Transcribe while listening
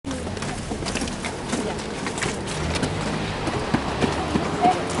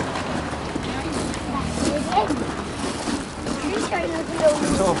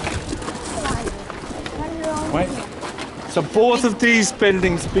So both of these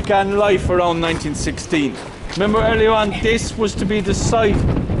buildings began life around 1916. Remember earlier on, this was to be the site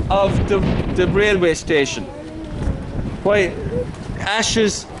of the railway station. Why,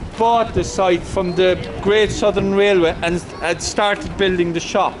 Ashes bought the site from the Great Southern Railway and had started building the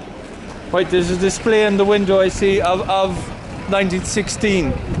shop. Right, there's a display in the window I see of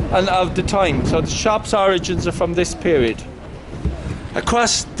 1916 and of the time. So the shop's origins are from this period.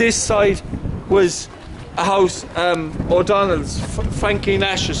 Across this side was a house, O'Donnell's, Frankie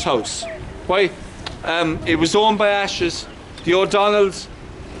Nash's house. Why? It was owned by Ashes. The O'Donnells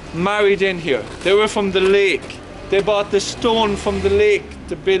married in here. They were from the lake. They bought the stone from the lake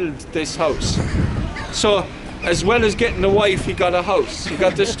to build this house. So, as well as getting a wife, he got a house. He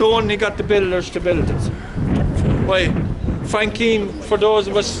got the stone, he got the builders to build it. Why? Frankine, for those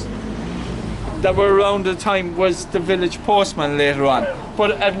of us that were around at the time, was the village postman later on.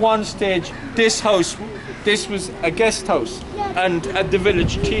 But at one stage, this house, this was a guest house and at the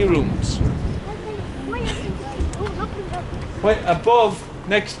village tea rooms. Well, above,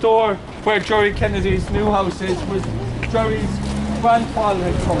 next door, where Jerry Kennedy's new house is, was Jerry's grandfather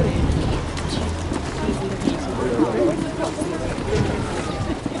had come.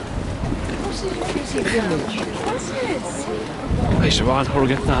 Hi Siobhan, how are we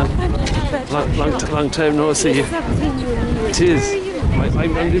getting on? Long time no see you. It is.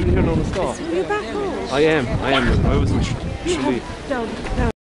 I'm living here in Annascaul. Are you back home? I am. I wasn't actually. Down